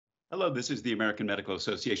Hello, this is the American Medical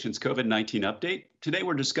Association's COVID-19 update. Today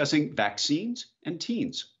we're discussing vaccines and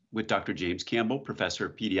teens with Dr. James Campbell, professor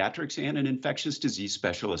of pediatrics and an infectious disease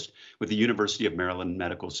specialist with the University of Maryland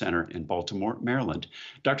Medical Center in Baltimore, Maryland.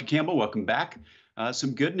 Dr. Campbell, welcome back.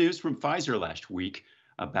 Some good news from Pfizer last week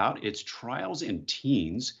about its trials in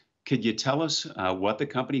teens. Could you tell us what the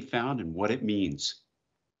company found and what it means?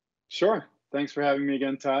 Sure. Thanks for having me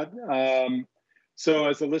again, Todd. So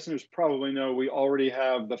as the listeners probably know, we already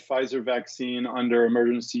have the Pfizer vaccine under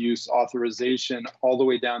emergency use authorization all the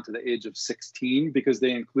way down to the age of 16 because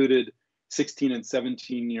they included 16 and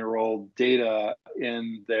 17-year-old data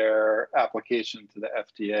in their application to the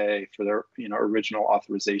FDA for their original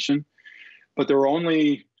authorization. But there were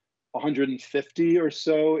only 150 or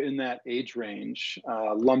so in that age range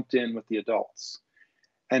lumped in with the adults.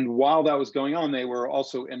 And while that was going on, they were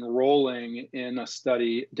also enrolling in a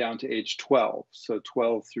study down to age 12, so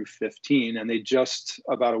 12 through 15. And they just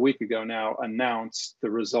about a week ago now announced the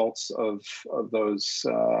results of those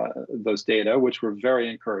data, which were very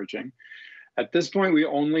encouraging. At this point, we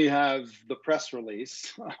only have the press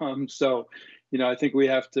release. So, I think we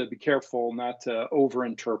have to be careful not to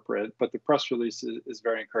overinterpret, but the press release is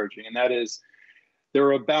very encouraging. And that is, there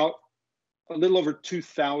are about a little over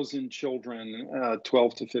 2,000 children,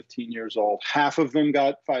 12 to 15 years old. Half of them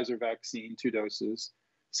got Pfizer vaccine, 2 doses,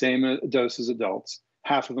 same dose as adults.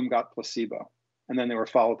 Half of them got placebo. And then they were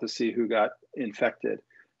followed to see who got infected.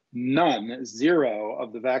 Zero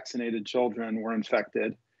of the vaccinated children were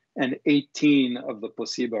infected, and 18 of the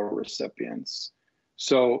placebo recipients.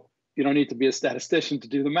 So you don't need to be a statistician to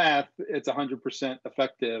do the math. It's 100%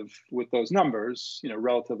 effective with those numbers,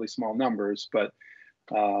 relatively small numbers, but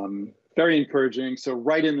very encouraging. So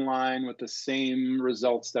right in line with the same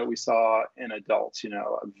results that we saw in adults, a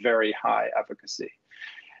very high efficacy.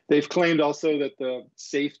 They've claimed also that the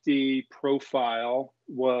safety profile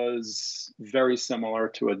was very similar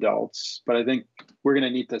to adults, but I think we're going to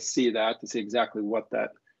need to see that to see exactly what that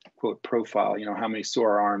quote profile, how many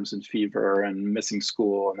sore arms and fever and missing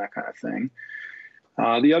school and that kind of thing.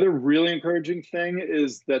 The other really encouraging thing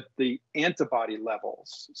is that the antibody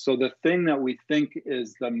levels, so the thing that we think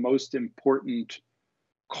is the most important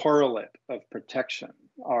correlate of protection,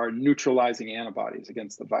 are neutralizing antibodies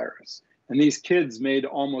against the virus. And these kids made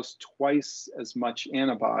almost twice as much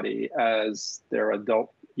antibody as their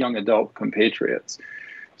young adult compatriots.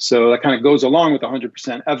 So that kind of goes along with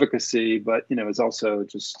 100% efficacy, but is also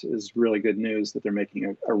is really good news that they're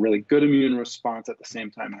making a really good immune response at the same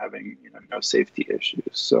time having no safety issues.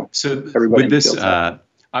 So everybody with this,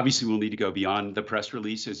 obviously we'll need to go beyond the press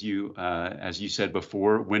release, as you said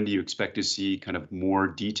before. When do you expect to see kind of more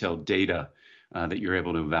detailed data that you're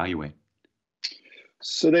able to evaluate?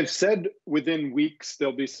 So they've said within weeks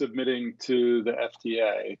they'll be submitting to the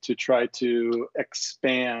FDA to try to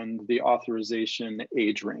expand the authorization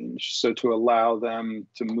age range, so to allow them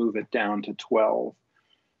to move it down to 12.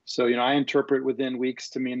 So, I interpret within weeks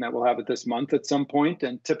to mean that we'll have it this month at some point.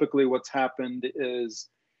 And typically what's happened is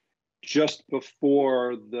just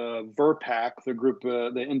before the VRBPAC, the group,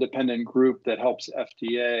 the independent group that helps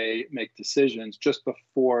FDA make decisions, just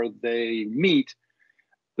before they meet,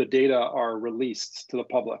 the data are released to the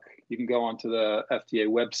public. You can go onto the FDA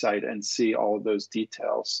website and see all of those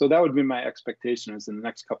details. So that would be my expectation, is in the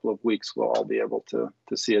next couple of weeks, we'll all be able to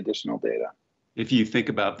see additional data. If you think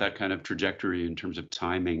about that kind of trajectory in terms of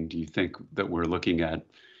timing, do you think that we're looking at,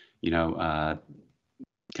 kind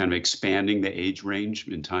of expanding the age range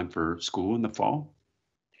in time for school in the fall?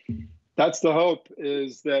 That's the hope,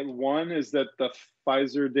 is that the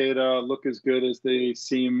Pfizer data look as good as they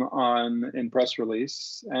seem in press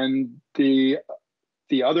release. And the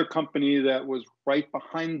other company that was right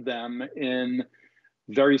behind them in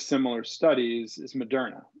very similar studies is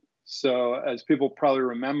Moderna. So as people probably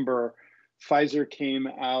remember, Pfizer came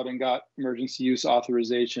out and got emergency use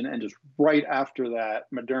authorization, and just right after that,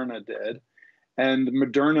 Moderna did. And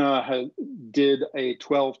Moderna did a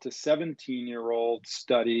 12 to 17-year-old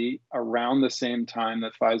study around the same time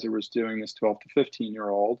that Pfizer was doing this 12 to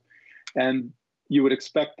 15-year-old. And you would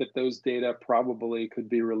expect that those data probably could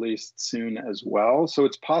be released soon as well. So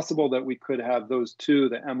it's possible that we could have those two,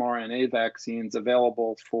 the mRNA vaccines,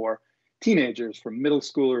 available for teenagers, for middle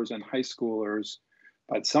schoolers and high schoolers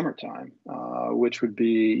by the summertime, which would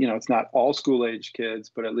be, it's not all school age kids,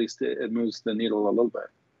 but at least it moves the needle a little bit.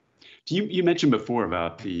 You mentioned before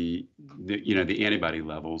about the antibody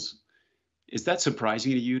levels. Is that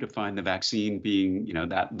surprising to you to find the vaccine being,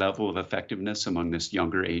 that level of effectiveness among this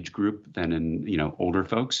younger age group than in, older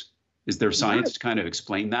folks? Is there science to kind of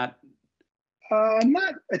explain that?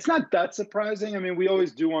 It's not that surprising. I mean, we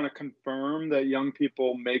always do want to confirm that young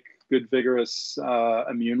people make good, vigorous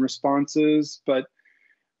immune responses. But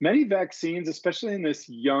many vaccines, especially in this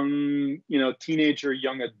young, teenager,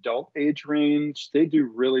 young adult age range, they do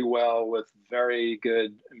really well with very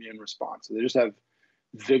good immune responses. They just have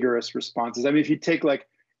vigorous responses. I mean, if you take like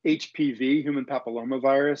HPV, human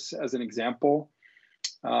papillomavirus, as an example,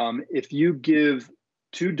 if you give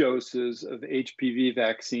 2 doses of HPV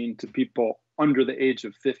vaccine to people under the age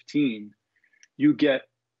of 15, you get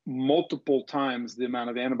multiple times the amount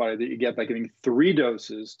of antibody that you get by giving 3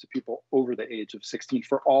 doses to people over the age of 16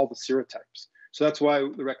 for all the serotypes. So that's why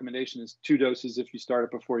the recommendation is 2 doses if you start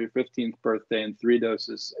it before your 15th birthday and 3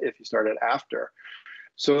 doses if you start it after.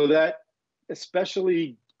 So that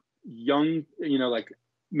especially young, like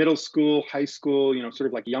middle school, high school, sort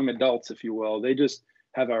of like young adults, if you will, they just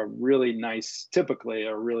have a really nice, typically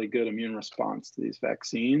a really good immune response to these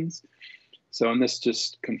vaccines. So, and this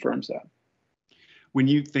just confirms that. When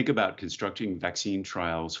you think about constructing vaccine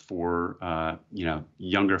trials for,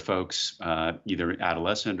 younger folks, either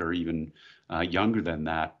adolescent or even younger than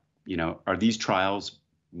that, are these trials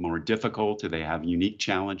more difficult? Do they have unique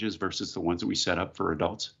challenges versus the ones that we set up for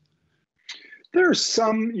adults? There are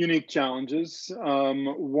some unique challenges.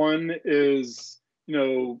 One is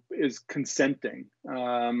consenting.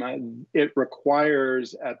 It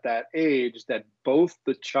requires at that age that both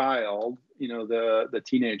the child, the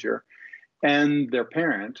teenager, and their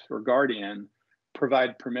parent or guardian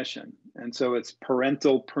provide permission. And so it's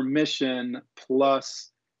parental permission plus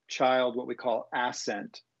child, what we call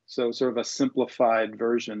assent. So sort of a simplified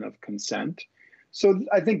version of consent. So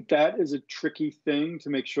I think that is a tricky thing to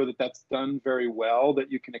make sure that that's done very well,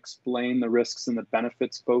 that you can explain the risks and the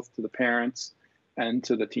benefits both to the parents and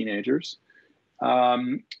to the teenagers.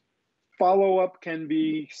 Follow-up can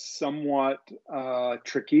be somewhat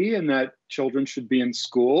tricky in that children should be in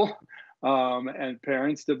school and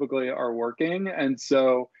parents typically are working. And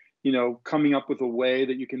so, coming up with a way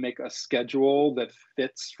that you can make a schedule that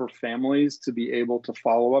fits for families to be able to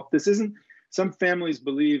follow up. Some families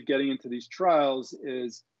believe getting into these trials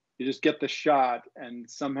is you just get the shot and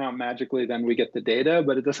somehow magically then we get the data,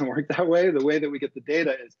 but it doesn't work that way. The way that we get the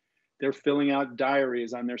data is they're filling out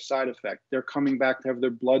diaries on their side effect. They're coming back to have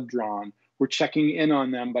their blood drawn. We're checking in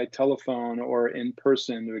on them by telephone or in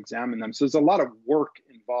person to examine them. So there's a lot of work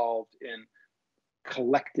involved in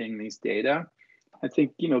collecting these data. I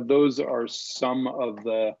think, those are some of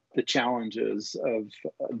the challenges of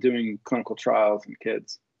doing clinical trials in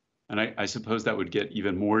kids. And I suppose that would get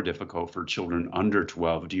even more difficult for children under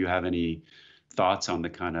 12. Do you have any thoughts on the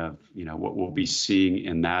kind of, what we'll be seeing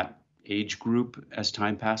in that age group as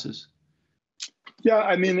time passes? Yeah,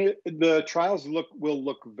 I mean, the trials will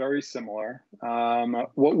look very similar.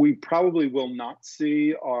 What we probably will not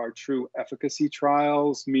see are true efficacy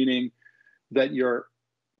trials, meaning that your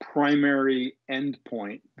primary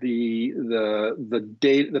endpoint,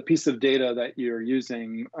 the piece of data that you're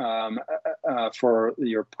using for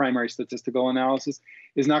your primary statistical analysis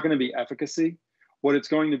is not going to be efficacy. What it's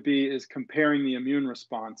going to be is comparing the immune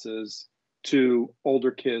responses to older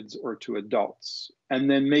kids or to adults, and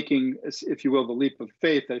then making, if you will, the leap of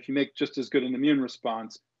faith that if you make just as good an immune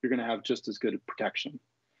response, you're going to have just as good protection.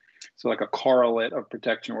 So like a correlate of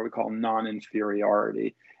protection, what we call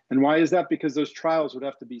non-inferiority. And why is that? Because those trials would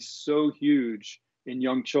have to be so huge in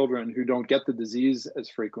young children who don't get the disease as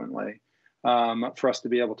frequently for us to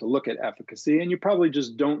be able to look at efficacy. And you probably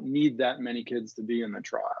just don't need that many kids to be in the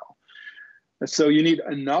trial. So you need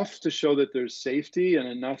enough to show that there's safety and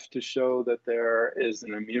enough to show that there is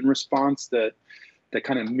an immune response that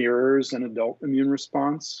kind of mirrors an adult immune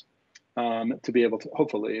response to be able to,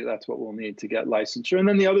 hopefully that's what we'll need to get licensure. And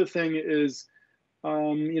then the other thing is,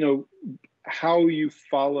 how you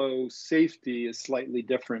follow safety is slightly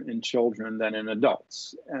different in children than in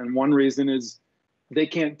adults. And one reason is they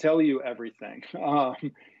can't tell you everything.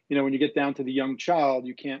 When you get down to the young child,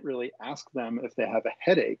 you can't really ask them if they have a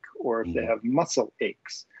headache or if they have muscle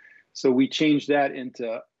aches. So we change that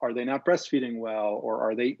into, are they not breastfeeding well, or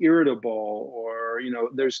are they irritable, or,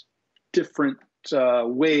 there's different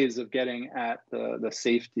ways of getting at the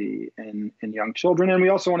safety in young children. And we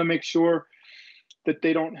also want to make sure that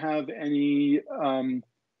they don't have any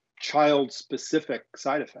child-specific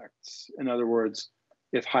side effects. In other words,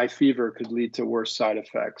 if high fever could lead to worse side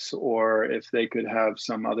effects, or if they could have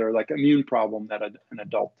some other like immune problem that an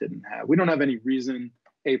adult didn't have. We don't have any reason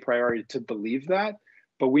a priori to believe that,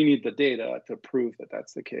 but we need the data to prove that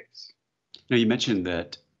that's the case. Now, you mentioned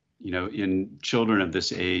that, in children of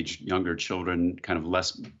this age, younger children, kind of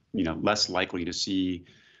less likely to see,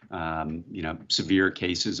 severe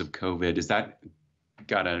cases of COVID. Is that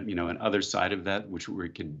got an other side of that, which we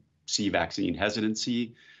can see vaccine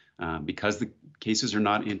hesitancy? because the cases are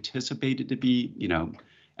not anticipated to be,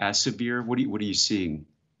 as severe? What are you seeing?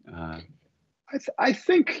 I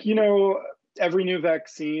think, every new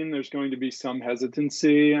vaccine, there's going to be some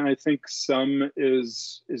hesitancy. And I think some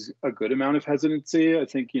is a good amount of hesitancy. I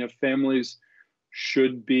think, families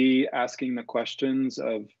should be asking the questions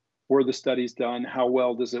of, were the studies done? How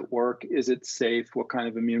well does it work? Is it safe? What kind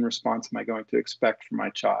of immune response am I going to expect from my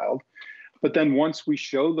child? But then once we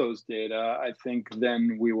show those data, I think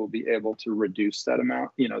then we will be able to reduce that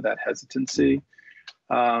amount, that hesitancy.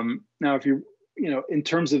 Now, if in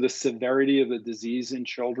terms of the severity of the disease in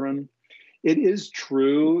children, it is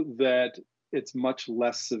true that it's much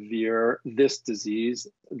less severe, this disease,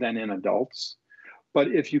 than in adults. But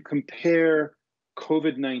if you compare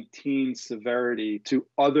COVID-19 severity to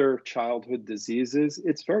other childhood diseases,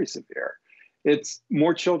 it's very severe. It's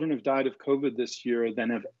more children have died of COVID this year than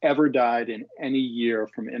have ever died in any year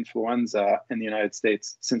from influenza in the United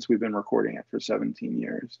States since we've been recording it for 17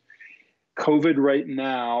 years. COVID right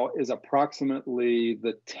now is approximately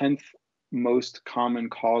the 10th most common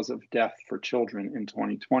cause of death for children in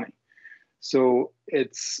 2020. So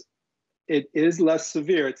it is less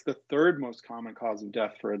severe. It's the third most common cause of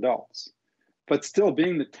death for adults. But still,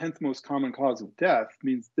 being the 10th most common cause of death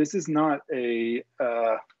means this is not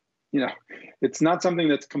it's not something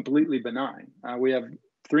that's completely benign. We have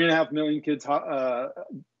 3.5 million kids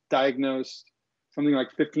diagnosed, something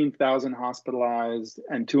like 15,000 hospitalized,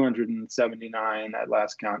 and 279 at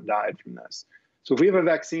last count died from this. So if we have a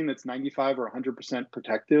vaccine that's 95 or 100%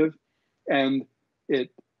 protective, and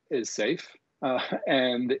it is safe,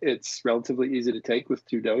 and it's relatively easy to take with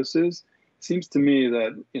 2 doses, it seems to me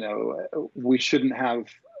that we shouldn't have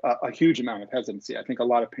a huge amount of hesitancy. I think a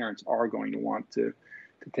lot of parents are going to want to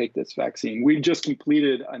take this vaccine. We've just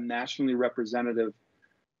completed a nationally representative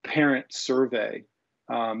parent survey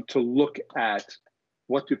to look at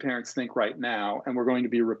what do parents think right now, and we're going to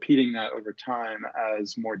be repeating that over time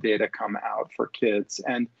as more data come out for kids.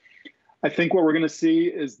 And I think what we're going to see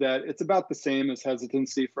is that it's about the same as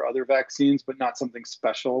hesitancy for other vaccines, but not something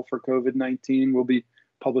special for COVID-19. We'll be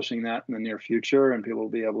publishing that in the near future, and people will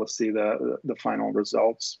be able to see the final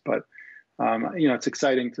results. But it's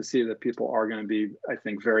exciting to see that people are going to be, I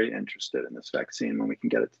think, very interested in this vaccine when we can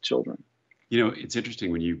get it to children. It's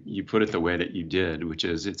interesting when you put it the way that you did, which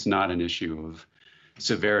is it's not an issue of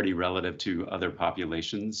severity relative to other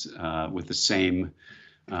populations with the same,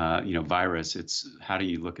 virus. It's how do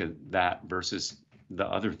you look at that versus the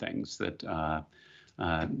other things that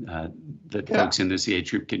folks in this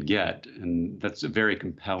age group could get, and that's a very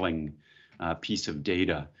compelling piece of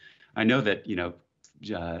data. I know that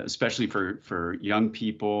especially for young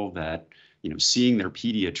people that seeing their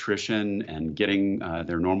pediatrician and getting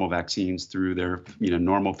their normal vaccines through their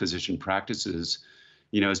normal physician practices,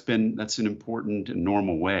 that's an important and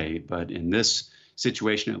normal way. But in this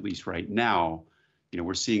situation, at least right now,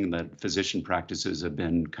 we're seeing that physician practices have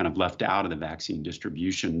been kind of left out of the vaccine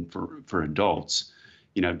distribution for adults.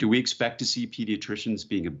 Do we expect to see pediatricians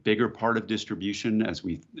being a bigger part of distribution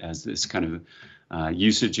as this kind of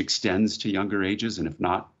usage extends to younger ages? And if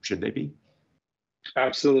not, should they be?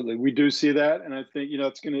 Absolutely. We do see that. And I think,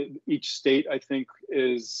 each state, I think,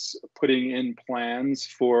 is putting in plans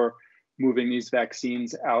for moving these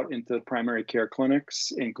vaccines out into primary care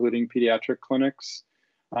clinics, including pediatric clinics.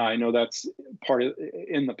 I know that's part of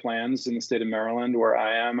in the plans in the state of Maryland, where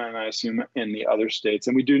I am, and I assume in the other states.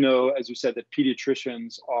 And we do know, as you said, that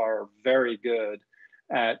pediatricians are very good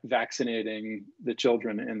at vaccinating the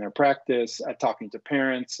children in their practice, at talking to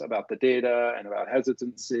parents about the data and about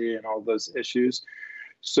hesitancy and all those issues.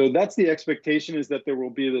 So that's the expectation, is that there will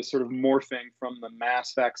be this sort of morphing from the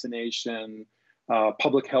mass vaccination,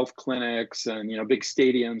 public health clinics and big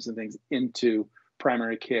stadiums and things into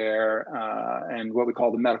primary care and what we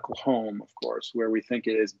call the medical home, of course, where we think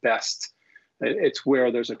it is best. It's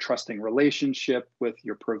where there's a trusting relationship with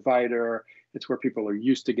your provider. It's where people are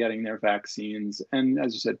used to getting their vaccines. And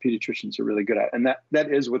as you said, pediatricians are really good at it. And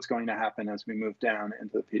that is what's going to happen as we move down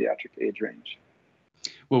into the pediatric age range.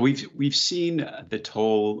 Well, we've seen the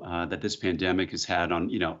toll that this pandemic has had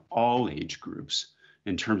on, all age groups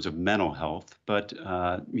in terms of mental health, but,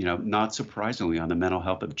 not surprisingly on the mental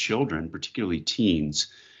health of children, particularly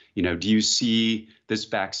teens. Do you see this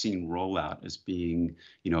vaccine rollout as being,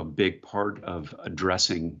 a big part of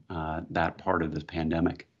addressing that part of the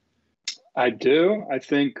pandemic? I do. I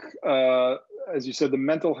think, as you said, the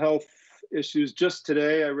mental health issues, just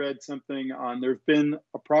today I read something on, there have been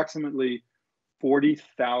approximately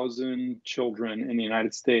 40,000 children in the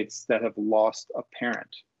United States that have lost a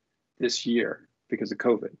parent this year because of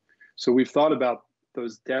COVID. So we've thought about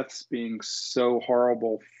those deaths being so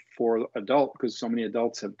horrible for adult, because so many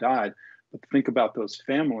adults have died. But think about those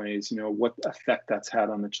families, what effect that's had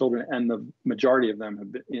on the children, and the majority of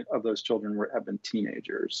them of those children have been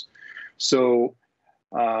teenagers. So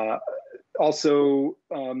also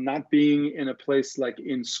not being in a place like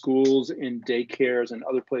in schools, in daycares, and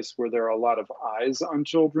other places where there are a lot of eyes on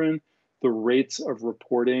children, the rates of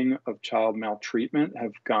reporting of child maltreatment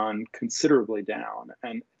have gone considerably down.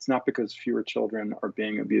 And it's not because fewer children are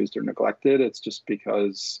being abused or neglected, it's just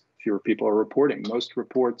because fewer people are reporting. Most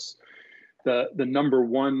reports, the number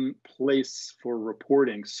one place for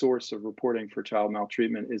reporting, source of reporting for child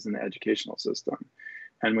maltreatment is in the educational system.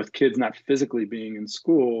 And with kids not physically being in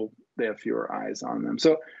school, they have fewer eyes on them.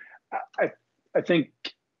 So I think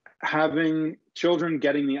having children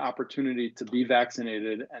getting the opportunity to be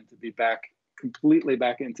vaccinated and to be completely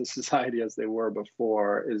back into society as they were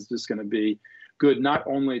before is just going to be good, not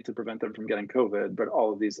only to prevent them from getting COVID, but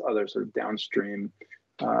all of these other sort of downstream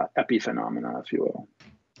epiphenomena, if you will.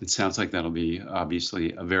 It sounds like that'll be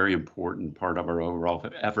obviously a very important part of our overall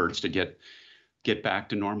efforts to get back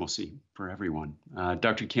to normalcy for everyone.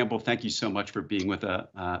 Dr. Campbell, thank you so much for being with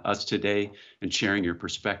us today and sharing your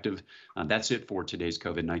perspective. That's it for today's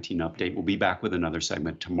COVID-19 update. We'll be back with another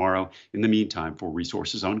segment tomorrow. In the meantime, for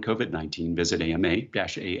resources on COVID-19, visit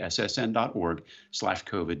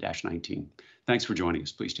ama-assn.org/COVID-19. Thanks for joining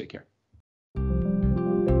us. Please take care.